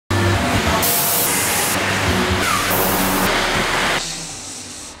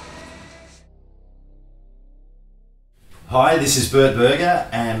Hi, this is Bert Burger,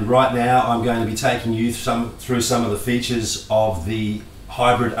 and right now I'm going to be taking you through some of the features of the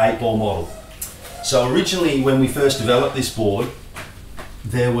hybrid 8-ball model. So originally, when we first developed this board,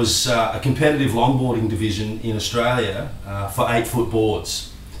 there was a competitive longboarding division in Australia for 8-foot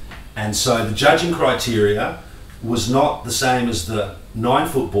boards. And so the judging criteria was not the same as the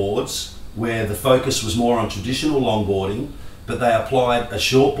 9-foot boards, where the focus was more on traditional longboarding, but they applied a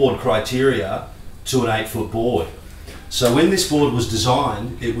shortboard criteria to an 8-foot board. So when this board was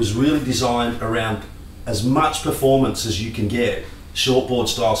designed, it was really designed around as much performance as you can get shortboard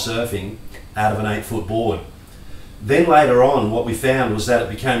style surfing out of an 8-foot board. Then later on, what we found was that it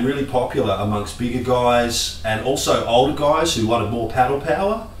became really popular amongst bigger guys and also older guys who wanted more paddle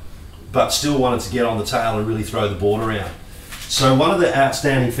power, but still wanted to get on the tail and really throw the board around. So one of the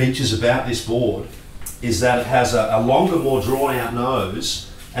outstanding features about this board is that it has a longer, more drawn out nose,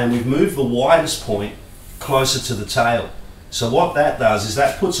 and we've moved the widest point closer to the tail. So what that does is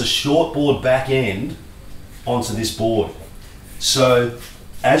that puts a shortboard back end onto this board. So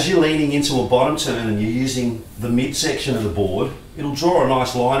as you're leaning into a bottom turn and you're using the midsection of the board, it'll draw a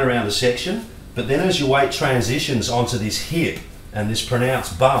nice line around the section, but then as your weight transitions onto this hip and this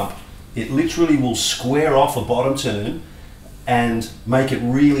pronounced bump, it literally will square off a bottom turn and make it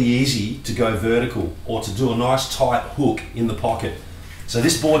really easy to go vertical or to do a nice tight hook in the pocket. So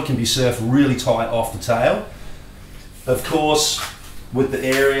this board can be surfed really tight off the tail. Of course, with the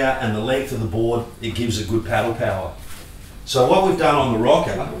area and the length of the board, it gives it good paddle power. So what we've done on the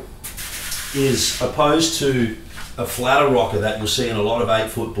rocker is, opposed to a flatter rocker that you'll see in a lot of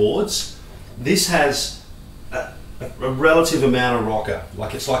 8-foot boards, this has a relative amount of rocker.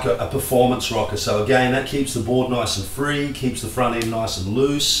 Like it's like a performance rocker. So again, that keeps the board nice and free, keeps the front end nice and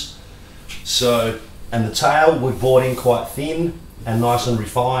loose. So, and the tail we've brought in quite thin and nice and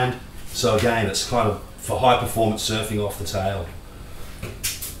refined. So again, it's kind of for high performance surfing off the tail.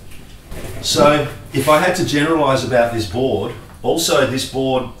 So if I had to generalize about this board, also this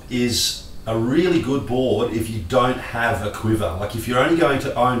board is a really good board if you don't have a quiver. Like if you're only going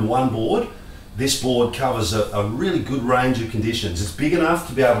to own one board, this board covers a really good range of conditions. It's big enough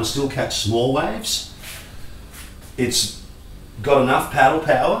to be able to still catch small waves. It's got enough paddle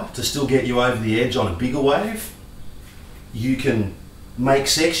power to still get you over the edge on a bigger wave. You can make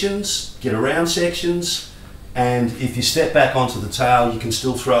sections, get around sections, and if you step back onto the tail, you can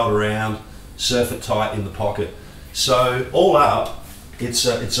still throw it around, surf it tight in the pocket. So all up, it's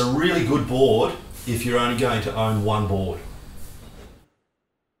a really good board if you're only going to own one board.